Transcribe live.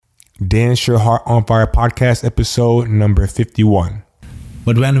Dance Your Heart on Fire podcast episode number 51.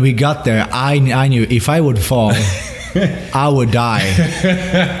 But when we got there, I knew if I would fall, I would die.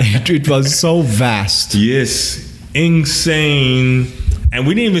 It was so vast. Yes, insane. And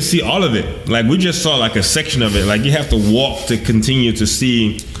we didn't even see all of it. Like, we just saw like a section of it. Like, you have to walk to continue to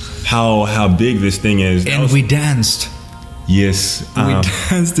see how big this thing is. And we danced. Yes. We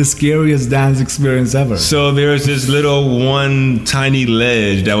danced the scariest dance experience ever. So there's this little one tiny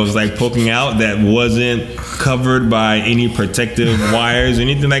ledge that was like poking out that wasn't covered by any protective wires or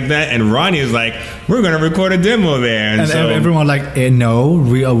anything like that. And Ronnie is like, we're going to record a demo there. And so everyone like, no,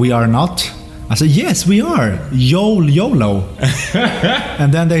 we are not. I said, yes, we are. YOLO.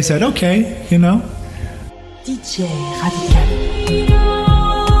 And then they said, okay, you know. DJ Radical.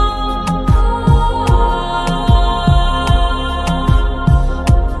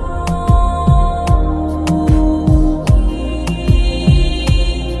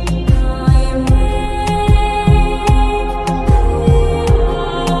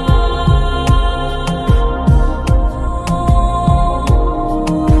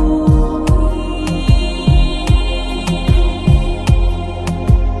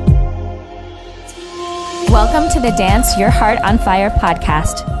 Welcome to the Dance Your Heart on Fire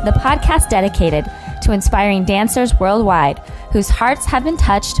podcast, the podcast dedicated to inspiring dancers worldwide whose hearts have been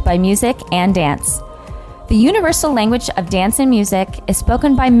touched by music and dance. The universal language of dance and music is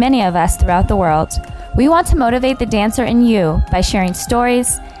spoken by many of us throughout the world. We want to motivate the dancer in you by sharing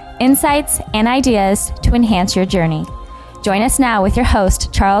stories, insights, and ideas to enhance your journey. Join us now with your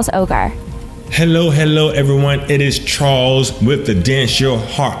host, Charles Ogar. Hello, everyone. It is Charles with the Dance Your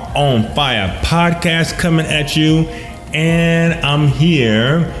Heart on Fire podcast coming at you. And I'm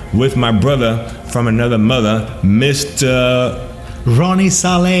here with my brother from another mother, Mr. Ronie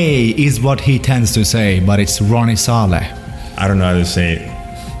Saleh is what he tends to say, but it's Ronie Saleh. I don't know how to say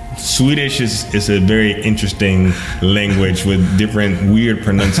it. Swedish is a very interesting language with different weird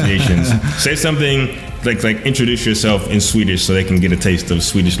pronunciations. Say something like introduce yourself in Swedish so they can get a taste of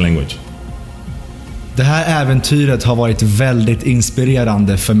Swedish language. Det här äventyret har varit väldigt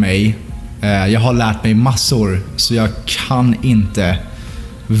inspirerande för mig. Jag har lärt mig massor, så jag kan inte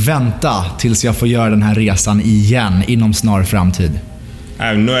vänta tills jag får göra den här resan igen inom snar framtid. I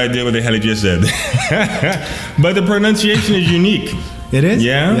have no idea what the hell he just said. But the pronunciation is unique. It is?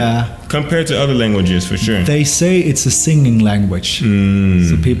 Yeah. Compared to other languages, for sure. They say it's a singing language.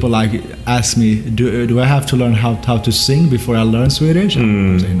 So people ask me, do I have to learn how to sing before I learn Swedish? I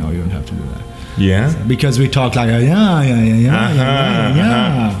say, no, you don't have to do that. Yeah, because we talk like yeah.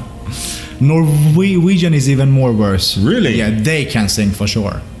 Norwegian is even more worse. Really? Yeah, they can sing for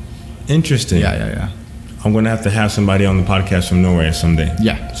sure. Interesting. Yeah. I'm gonna have somebody on the podcast from Norway someday.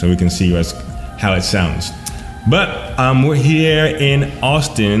 Yeah, so we can see how it sounds. But we're here in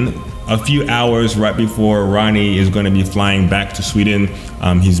Austin a few hours right before Ronnie is going to be flying back to Sweden.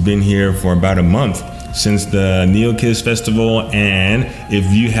 He's been here for about a month since the Neo Kizomba Festival, and if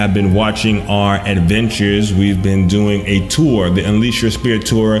you have been watching our adventures, we've been doing a tour, the Unleash Your Spirit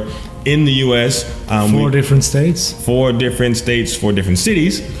tour in the U.S. 4 different states, 4 different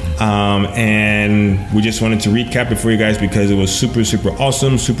cities, and we just wanted to recap it for you guys because it was super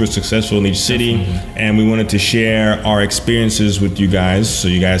awesome, super successful in each city. And we wanted to share our experiences with you guys so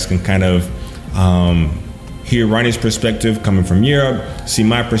you guys can kind of hear Ronnie's perspective coming from Europe, see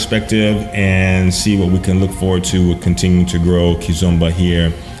my perspective, and see what we can look forward to continuing to grow Kizomba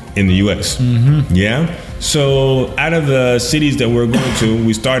here in the U.S. Yeah? So out of the cities that we're going to,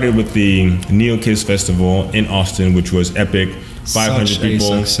 we started with the Neo Kizomba Festival in Austin, which was epic. 500 people.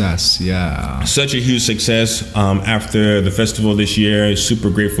 Such a success, yeah. Such a huge success after the festival this year. Super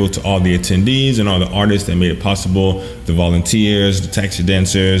grateful to all the attendees and all the artists that made it possible, the volunteers, the taxi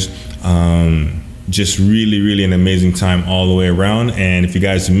dancers, just really an amazing time all the way around. And if you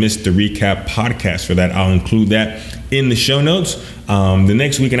guys missed the recap podcast for that, I'll include that in the show notes. The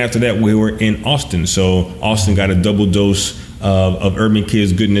next weekend after that, we were in Austin. So Austin got a double dose of Urban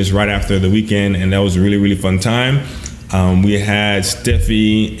Kids goodness right after the weekend, and that was a really fun time. We had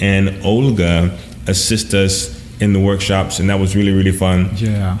Steffi and Olga assist us in the workshops, and that was really fun.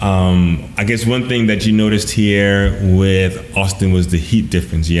 Yeah. I guess one thing that you noticed here with Austin was the heat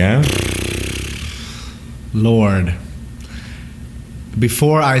difference, yeah? Lord.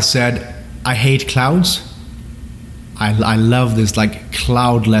 Before I said, I hate clouds. I love this like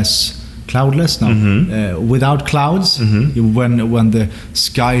cloudless. No, without clouds. When the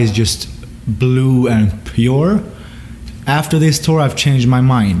sky is just blue and pure. After this tour, I've changed my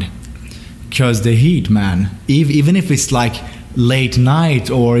mind. Because the heat, man, even if it's like late night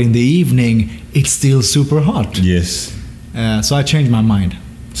or in the evening, it's still super hot. Yes. So I changed my mind.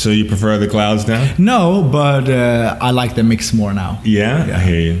 So you prefer the clouds now? No, but I like the mix more now. Yeah, I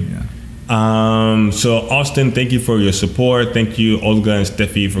hear you. Yeah. So Austin, thank you for your support. Thank you, Olga and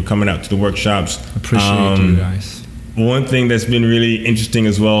Steffi, for coming out to the workshops. Appreciate you guys. One thing that's been really interesting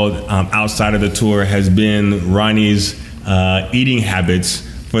as well, outside of the tour, has been Ronie's eating habits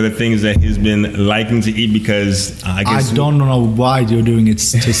for the things that he's been liking to eat, because I guess... I don't know why you're doing it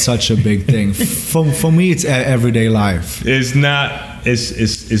to such a big thing. For me, it's everyday life. It's not...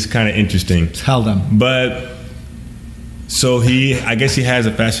 It's kind of interesting. Tell them. But... So I guess he has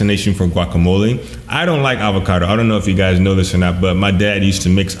a fascination for guacamole. I don't like avocado. I don't know if you guys know this or not, but my dad used to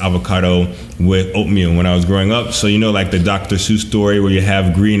mix avocado with oatmeal when I was growing up. So, you know, like the Dr. Seuss story where you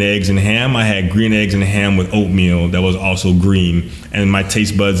have green eggs and ham. I had green eggs and ham with oatmeal that was also green, and my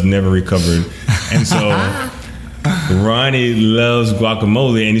taste buds never recovered. And so Ronie loves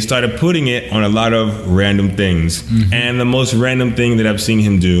guacamole, and he started putting it on a lot of random things. Mm-hmm. And the most random thing that I've seen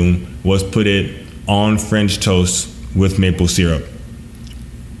him do was put it on French toast with maple syrup.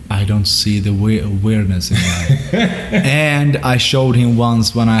 I don't see the weirdness in that. And I showed him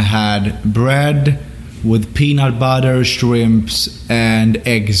once when I had bread with peanut butter, shrimps, and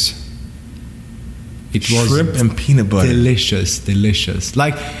eggs. It was shrimp and peanut butter. Delicious.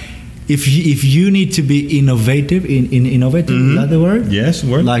 Like, if you need to be innovative, innovative, mm-hmm. Is that the word? Yes,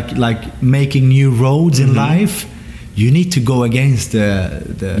 word. Like making new roads in life, you need to go against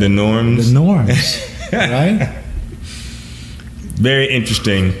the norms. The norms, right? Very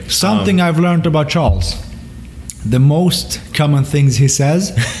interesting. Something I've learned about Charles. The most common things he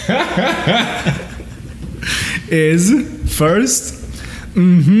says is first,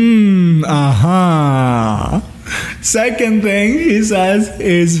 Second thing he says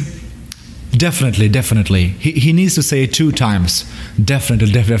is definitely. He needs to say it 2 times.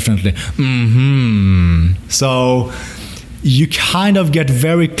 Definitely. So you kind of get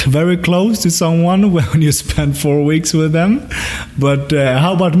very close to someone when you spend 4 weeks with them. But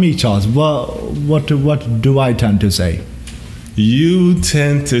how about me, Charles? What do I tend to say? You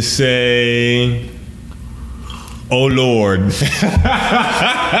tend to say, "Oh Lord."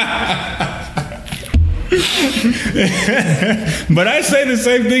 But I say the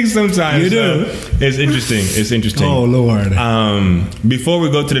same thing sometimes. You do? It's interesting. Oh Lord. Before we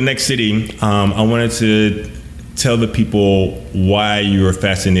go to the next city, I wanted to tell the people why you are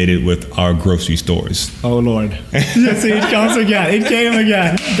fascinated with our grocery stores. Oh Lord. See, it comes again. It came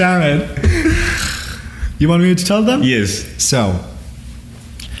again. Damn it. You want me to tell them? Yes. So,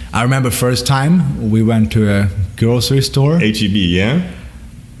 I remember first time we went to a grocery store. H-E-B, yeah?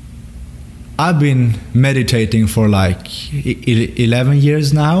 I've been meditating for like 11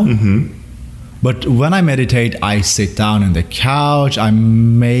 years now. Mm-hmm. But when I meditate, I sit down on the couch. I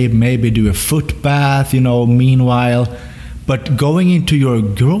maybe do a foot bath, meanwhile. But going into your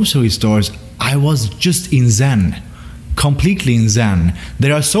grocery stores, I was just in Zen. Completely in Zen.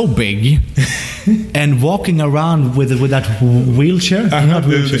 They are so big. And walking around with that wheelchair. Not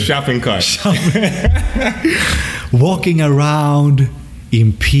wheelchair. The shopping cart. Walking around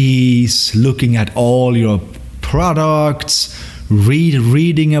in peace, looking at all your products,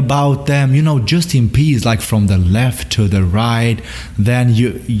 reading about them, just in peace, like from the left to the right. Then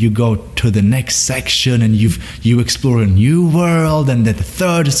you go to the next section and you explore a new world, and the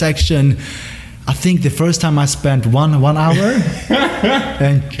third section. I think the first time I spent one hour,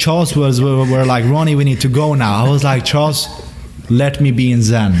 and Charles were like, "Ronie, we need to go now." I was like, "Charles, let me be in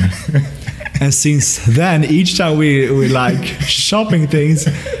Zen." And since then, each time we like shopping things,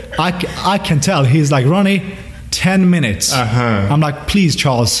 I can tell he's like, "Ronie, 10 minutes." I'm like, "Please,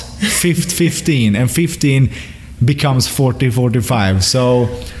 Charles, 15." And 15 becomes 40, 45. So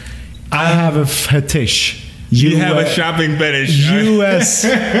I have a fetish. You have a shopping fetish. U.S.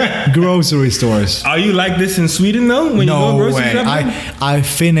 grocery stores. Are you like this in Sweden, though? When you go grocery shopping? I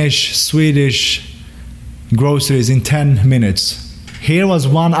finish Swedish groceries in 10 minutes. Here was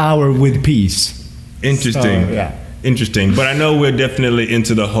 1 hour with peace. Interesting. So, yeah. Interesting. But I know we're definitely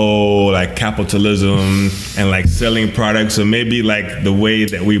into the whole like capitalism and like selling products. So maybe like the way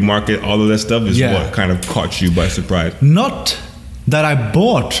that we market all of that stuff is what kind of caught you by surprise. Not that I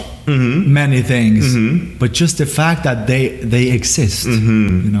bought many things, but just the fact that they exist,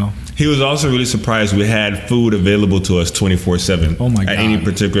 He was also really surprised we had food available to us 24/7. Oh my God. At any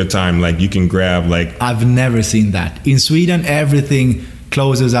particular time. Like you can grab like... I've never seen that. In Sweden, everything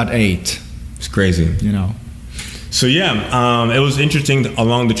closes at 8. It's crazy. So yeah, it was interesting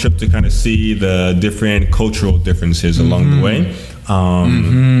along the trip to kind of see the different cultural differences along the way.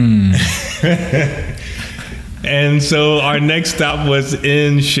 And so our next stop was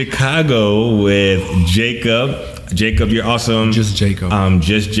in Chicago with Jacob. Jacob, you're awesome. Just Jacob.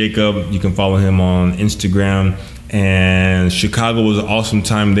 Just Jacob. You can follow him on Instagram. And Chicago was an awesome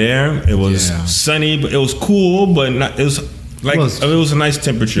time there. It was sunny, but it was cool, but not. It was like it was a nice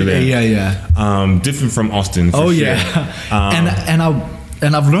temperature there. Yeah. Different from Austin. For sure.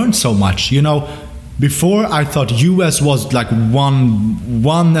 And I've learned so much. You know, before I thought US was like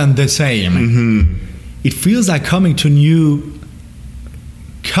one and the same. Mm-hmm. It feels like coming to new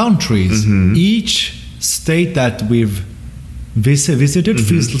countries. Mm-hmm. Each state that we've visited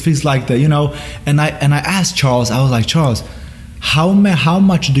feels like that, you know. And I asked Charles, I was like, Charles, how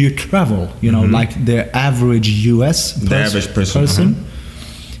much do you travel? You know, like the average US average person.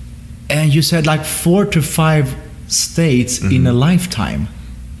 And you said like 4 to 5 states in a lifetime.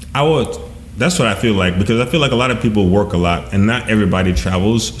 That's what I feel like, because I feel like a lot of people work a lot and not everybody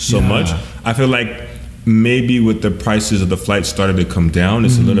travels so much. I feel like maybe with the prices of the flights started to come down,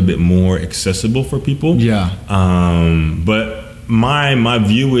 it's a little bit more accessible for people. But my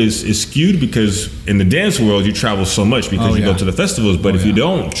view is skewed, because in the dance world you travel so much because you go to the festivals. But if you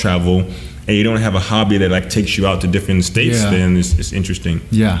don't travel and you don't have a hobby that like takes you out to different states, then it's interesting.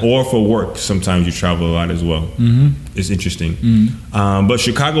 Or for work, sometimes you travel a lot as well. It's interesting. But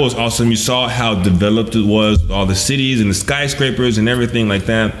Chicago was awesome. You saw how developed it was with all the cities and the skyscrapers and everything like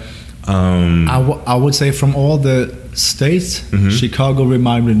that. I would say from all the states, Chicago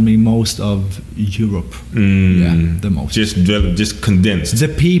reminded me most of Europe. The most. Just condensed. The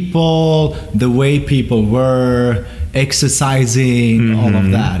people, the way people were exercising, all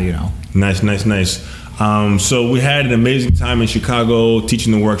of that, you know. Nice. So we had an amazing time in Chicago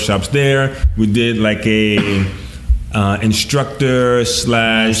teaching the workshops there. We did like a instructor /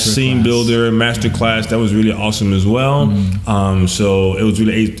 scene builder masterclass. That was really awesome as well. So it was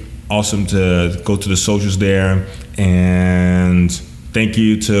really awesome to go to the socials there. And thank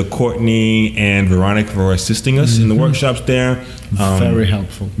you to Courtney and Veronica for assisting us in the workshops there. Very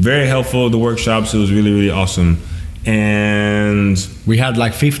helpful. Very helpful, the workshops. It was really, really awesome. And we had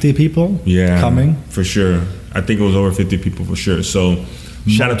like 50 people coming. For sure. I think it was over 50 people for sure. So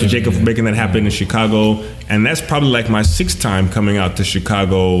shout out to Jacob for making that happen in Chicago. And that's probably like my 6th time coming out to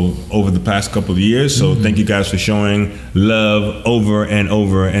Chicago over the past couple of years. So thank you guys for showing love over and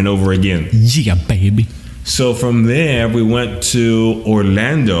over and over again. Yeah, baby. So from there, we went to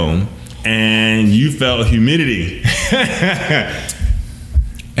Orlando, and you felt humidity.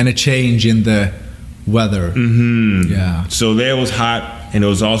 And a change in the weather. Yeah. So there was hot. And it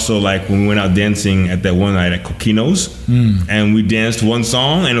was also like when we went out dancing at that one night at Coquino's, and we danced one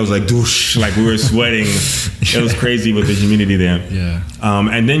song, and it was like douche, like we were sweating. It was crazy with the humidity there.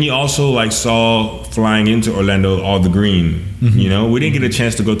 And then you also like saw flying into Orlando all the green. You know, we didn't get a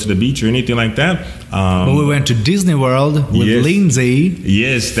chance to go to the beach or anything like that. But we went to Disney World with Lindsay.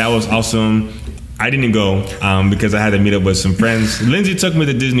 Yes, that was awesome. I didn't go because I had to meet up with some friends. Lindsay took me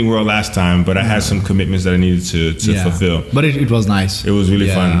to Disney World last time, but I had some commitments that I needed to fulfill. But it was nice. It was really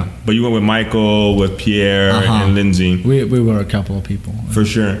fun. But you went with Michael, with Pierre, and Lindsay. We were a couple of people. For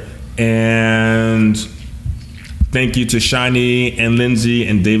sure. And thank you to Shani and Lindsay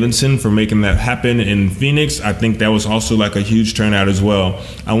and Davidson for making that happen in Phoenix. I think that was also like a huge turnout as well.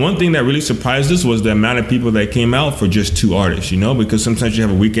 And one thing that really surprised us was the amount of people that came out for just 2 artists, you know, because sometimes you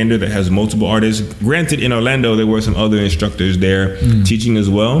have a weekender that has multiple artists. Granted, in Orlando, there were some other instructors there teaching as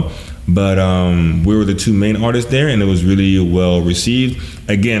well. But we were the 2 main artists there, and it was really well received.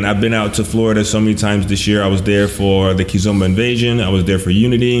 Again, I've been out to Florida so many times this year. I was there for the Kizomba Invasion. I was there for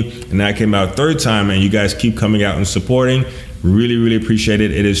Unity. And then I came out 3rd time, and you guys keep coming out and supporting. Really, really appreciate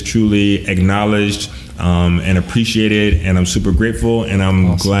it. It is truly acknowledged and appreciated, and I'm super grateful. And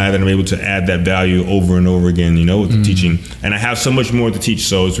I'm glad that I'm able to add that value over and over again, you know, with the teaching. And I have so much more to teach,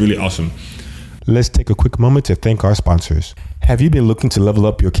 so it's really awesome. Let's take a quick moment to thank our sponsors. Have you been looking to level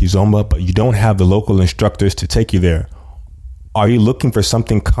up your Kizomba, but you don't have the local instructors to take you there? Are you looking for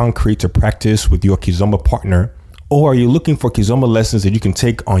something concrete to practice with your Kizomba partner? Or are you looking for Kizomba lessons that you can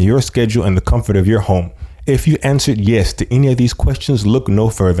take on your schedule and the comfort of your home? If you answered yes to any of these questions, look no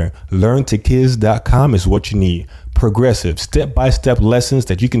further. LearnToKiz.com is what you need. Progressive, step-by-step lessons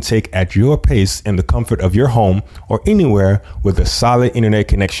that you can take at your pace in the comfort of your home or anywhere with a solid internet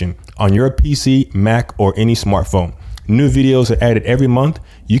connection on your PC, Mac, or any smartphone. New videos are added every month.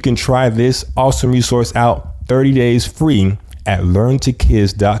 You can try this awesome resource out 30 days free at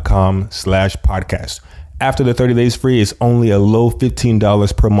learntokiz.com/podcast. After the 30 days free, it's only a low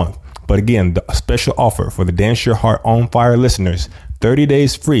 $15 per month. But again, the special offer for the Dance Your Heart on Fire listeners, 30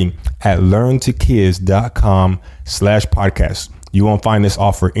 days free at learntokiz.com/podcast. You won't find this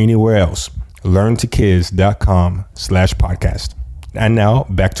offer anywhere else. learntokiz.com/podcast. And now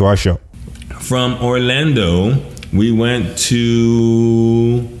back to our show. From Orlando, we went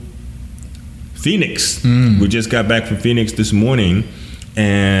to Phoenix. We just got back from Phoenix this morning,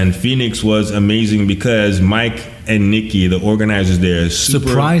 and Phoenix was amazing because Mike and Nikki, the organizers there,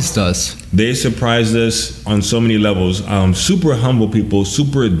 surprised us. They surprised us on so many levels. Super humble people,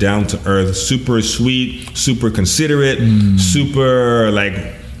 super down to earth, super sweet, super considerate, super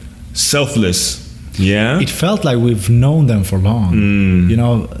like selfless. Yeah, it felt like we've known them for long. You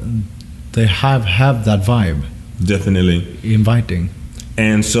know, they have that vibe. Definitely inviting.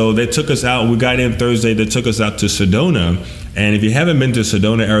 And so they took us out. We got in Thursday. They took us out to Sedona. And if you haven't been to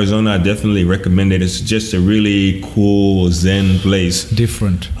Sedona, Arizona, I definitely recommend it. It's just a really cool Zen place.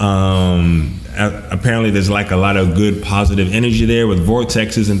 Different. Apparently, there's like a lot of good positive energy there with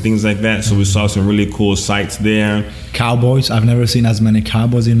vortexes and things like that. So we saw some really cool sights there. Cowboys. I've never seen as many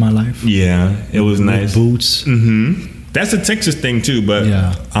cowboys in my life. Yeah, it was nice. Boots. That's a Texas thing too, but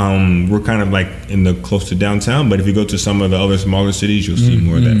we're kind of like in the close to downtown. But if you go to some of the other smaller cities, you'll see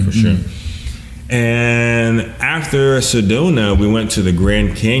more of that for sure. And after Sedona, we went to the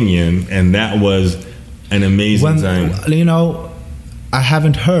Grand Canyon, and that was an amazing time. You know, I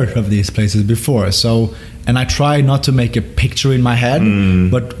haven't heard of these places before, and I try not to make a picture in my head.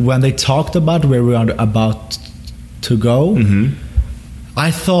 But when they talked about where we are about to go, I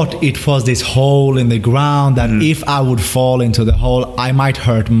thought it was this hole in the ground that if I would fall into the hole, I might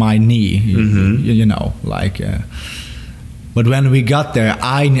hurt my knee. You know, like. But when we got there,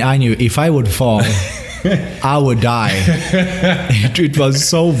 I knew if I would fall, I would die. It was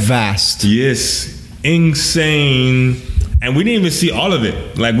so vast. Yes, insane. And we didn't even see all of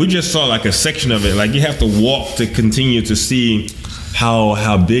it. Like, we just saw like a section of it. Like, you have to walk to continue to see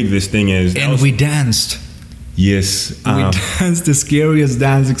how big this thing is. And we danced. Yes. We danced the scariest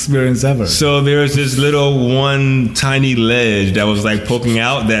dance experience ever. So there was this little one tiny ledge that was like poking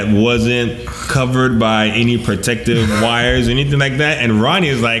out that wasn't covered by any protective wires or anything like that. And Ronnie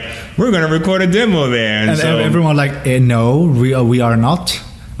is like, we're going to record a demo there. And so everyone like, no, we are not.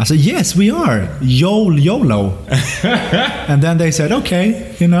 I said, yes, we are. YOLO. And then they said,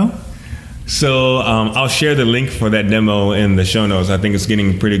 okay, you know. So I'll share the link for that demo in the show notes. I think it's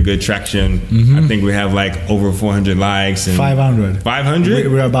getting pretty good traction. I think we have like over 400 likes. And 500.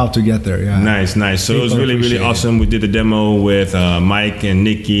 500? We're about to get there, yeah. Nice. So it was really awesome. We did the demo with Mike and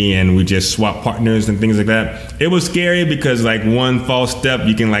Nikki, and we just swapped partners and things like that. It was scary because like one false step,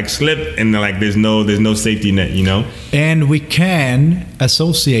 you can like slip, and like there's no safety net, you know? And we can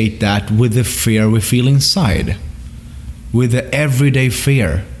associate that with the fear we feel inside, with the everyday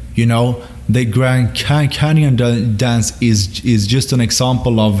fear, you know? The Grand Canyon dance is just an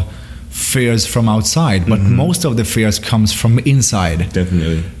example of fears from outside, but most of the fears comes from inside.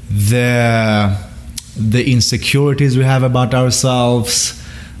 Definitely. The insecurities we have about ourselves,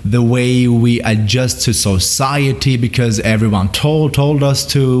 the way we adjust to society because everyone told us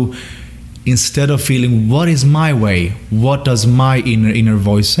to, instead of feeling what is my way, what does my inner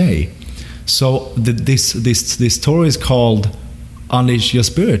voice say. So this story is called Unleash Your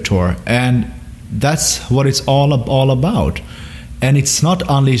Spirit Tour, and that's what it's all about. And it's not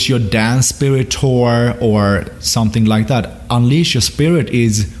Unleash Your Dance Spirit Tour or something like that. Unleash Your Spirit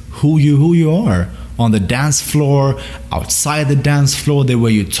is who you are on the dance floor, outside the dance floor, the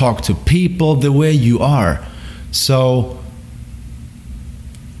way you talk to people, the way you are. So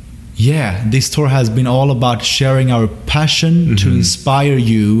yeah, this tour has been all about sharing our passion to inspire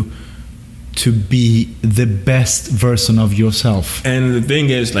you to be the best version of yourself. And the thing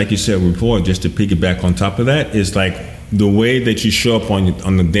is, like you said before, just to piggyback on top of that, is like the way that you show up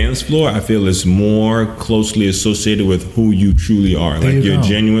on the dance floor, I feel is more closely associated with who you truly are, like your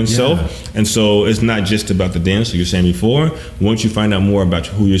genuine self. And so it's not just about the dance, like you were saying before. Once you find out more about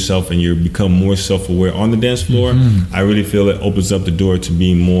who yourself and you become more self-aware on the dance floor, I really feel it opens up the door to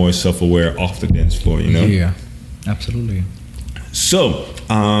be more self-aware off the dance floor, you know? Yeah, absolutely. So,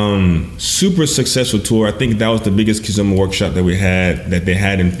 super successful tour. I think that was the biggest Kizomba workshop that they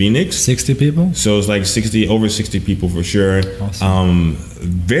had in Phoenix. 60 people? So it's like over 60 people for sure. Awesome.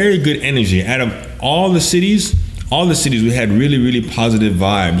 Very good energy. Out of all the cities, we had really positive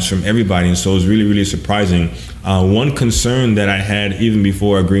vibes from everybody. And so it was really surprising. One concern that I had even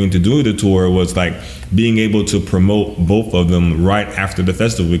before agreeing to do the tour was like being able to promote both of them right after the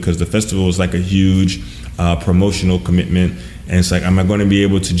festival, because the festival was like a huge promotional commitment. And it's like, am I going to be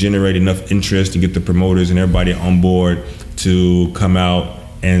able to generate enough interest to get the promoters and everybody on board to come out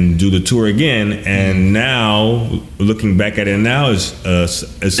and do the tour again? And now, looking back at it now, it's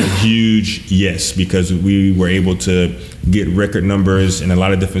a huge yes, because we were able to get record numbers in a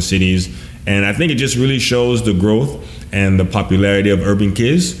lot of different cities. And I think it just really shows the growth and the popularity of Urban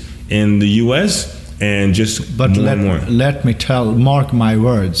Kids in the U.S. and just But more and more. let me mark my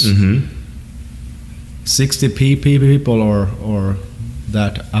words. 60 people or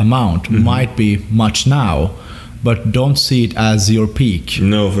that amount might be much now, but don't see it as your peak.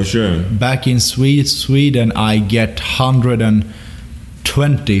 No, for sure. Back in Sweden, I get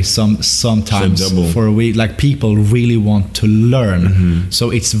 120 sometimes for a week. Like, people really want to learn.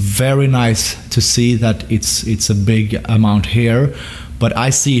 So it's very nice to see that it's a big amount here, but I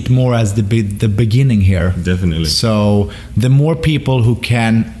see it more as the beginning here. Definitely. So the more people who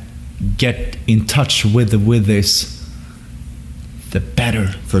can get in touch with this, the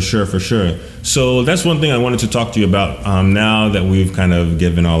better. For sure. So that's one thing I wanted to talk to you about. Now that we've kind of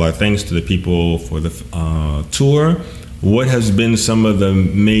given all our thanks to the people for the tour, what has been some of the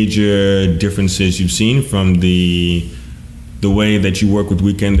major differences you've seen from the way that you work with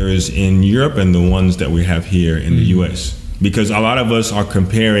weekenders in Europe and the ones that we have here in the US? Because a lot of us are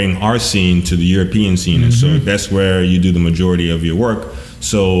comparing our scene to the European scene, and so that's where you do the majority of your work.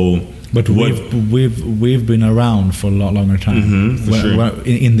 So, but we've been around for a lot longer time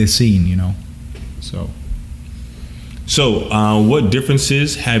in the scene, you know. So what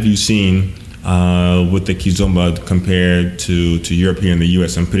differences have you seen with the Kizomba compared to Europe here in the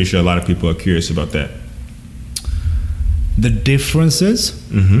US? I'm pretty sure a lot of people are curious about that. The differences?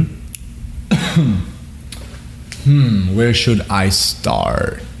 Where should I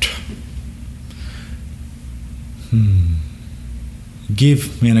start?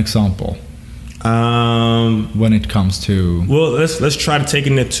 Give me an example. When it comes to, well, let's try to take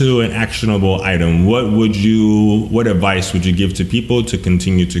it to an actionable item. What advice would you give to people to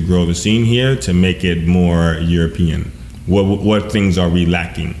continue to grow the scene here, to make it more European? What things are we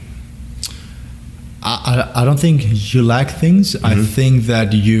lacking? I don't think you lack things. I think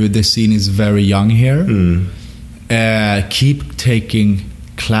that the scene is very young here. Keep taking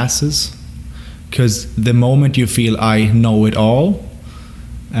classes, because the moment you feel I know it all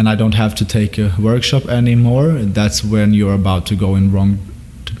and I don't have to take a workshop anymore, that's when you're about to go in wrong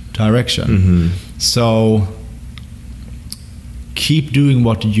direction. So keep doing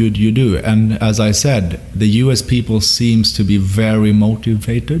what you do. And as I said, the US people seems to be very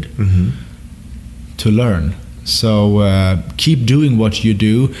motivated to learn. So keep doing what you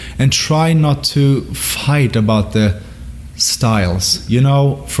do and try not to fight about the styles. You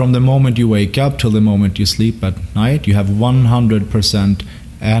know, from the moment you wake up till the moment you sleep at night, you have 100%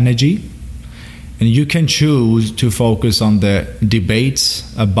 energy, and you can choose to focus on the debates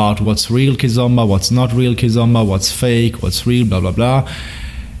about what's real Kizomba, what's not real Kizomba, what's fake, what's real, blah blah blah.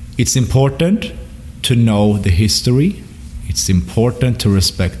 It's important to know the history. It's important to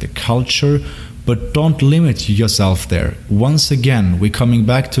respect the culture, but don't limit yourself there. Once again, we're coming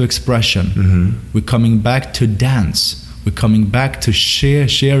back to expression. We're coming back to dance. We're coming back to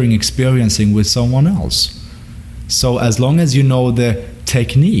sharing, experiencing with someone else. So as long as you know the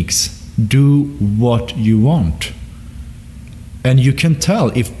techniques, do what you want. And you can tell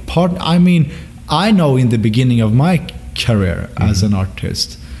if I know in the beginning of my career as an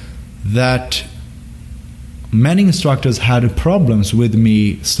artist that many instructors had problems with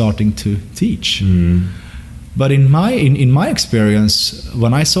me starting to teach. But in my experience,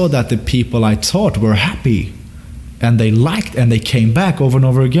 when I saw that the people I taught were happy and they liked and they came back over and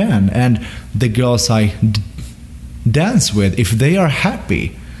over again, and the girls I dance with, if they are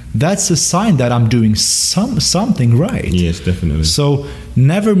happy, that's a sign that I'm doing something right. Yes, definitely. So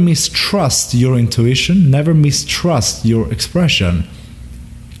never mistrust your intuition, never mistrust your expression.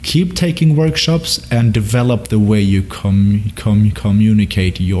 Keep taking workshops and develop the way you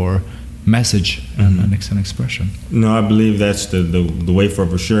communicate your message and expression. No, I believe that's the way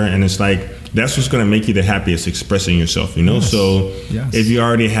for sure. And it's like, that's what's going to make you the happiest, expressing yourself, you know? Yes. So if you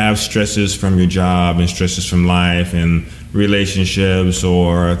already have stresses from your job and stresses from life and relationships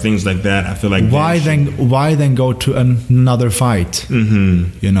or things like that, I feel like why then go to another fight?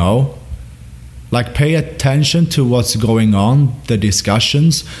 You know, like, pay attention to what's going on, the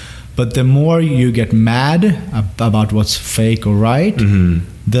discussions, but the more you get mad about what's fake or right,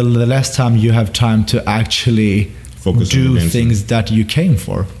 the less time you have time to actually focus do things that you came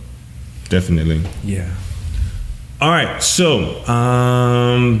for. Definitely. Yeah. All right. So,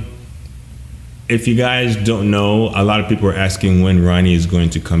 if you guys don't know, a lot of people are asking when Ronie is going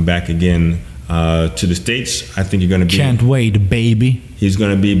to come back again to the States. I think you're going to be... Can't wait, baby. He's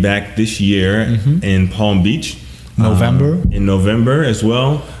going to be back this year in Palm Beach. In November as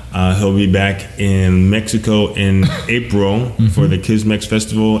well. He'll be back in Mexico in April for the Kizmex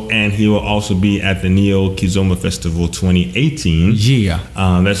Festival, and he will also be at the Neo Kizomba Festival 2018. Yeah.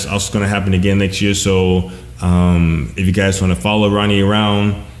 That's also going to happen again next year. So if you guys want to follow Ronie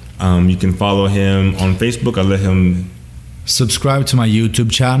around, You can follow him on Facebook. I'll let him subscribe to my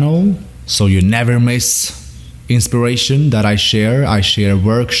YouTube channel so you never miss inspiration that I share. I share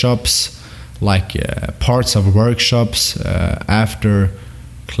workshops, like parts of workshops after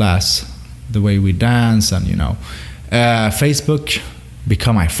class, the way we dance, and Facebook,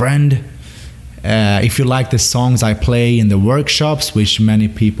 become my friend. If you like the songs I play in the workshops, which many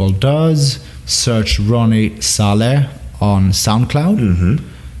people does, search Ronie Saleh on SoundCloud,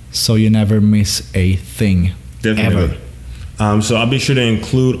 so you never miss a thing. Definitely. Ever. So I'll be sure to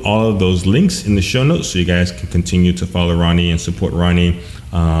include all of those links in the show notes so you guys can continue to follow Ronie and support Ronie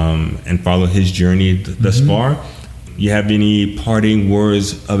and follow his journey thus far. You have any parting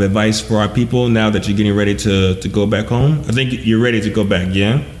words of advice for our people now that you're getting ready to go back home? I think you're ready to go back,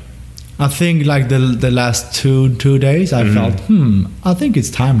 yeah? I think like the last two days I felt, I think it's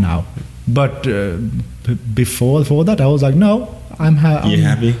time now. But before that I was like, no, I'm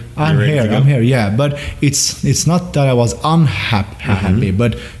happy? I'm here, yeah. But it's not that I was unhappy,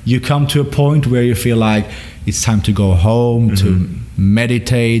 but you come to a point where you feel like it's time to go home, to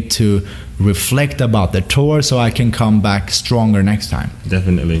meditate, to reflect about the tour, so I can come back stronger next time.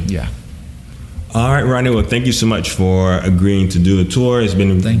 Definitely. Yeah. All right, Ronie. Well, thank you so much for agreeing to do the tour. It's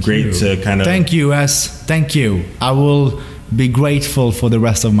been great to kind of... Thank you, Thank you. I will be grateful for the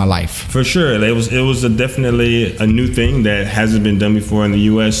rest of my life. For sure. It was definitely a new thing that hasn't been done before in the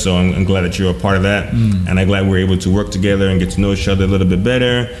U.S., so I'm glad that you're a part of that. And I'm glad we're able to work together and get to know each other a little bit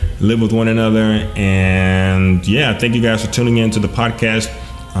better, live with one another. And yeah, thank you guys for tuning in to the podcast.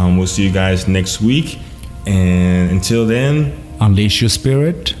 We'll see you guys next week. And until then... Unleash your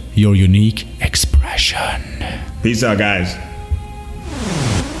spirit, your unique expression. Peace out, guys.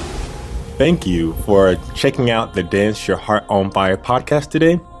 Thank you for checking out the Dance Your Heart on Fire podcast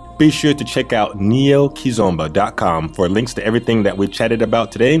today. Be sure to check out neokizomba.com for links to everything that we chatted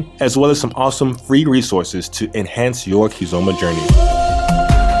about today, as well as some awesome free resources to enhance your Kizomba journey.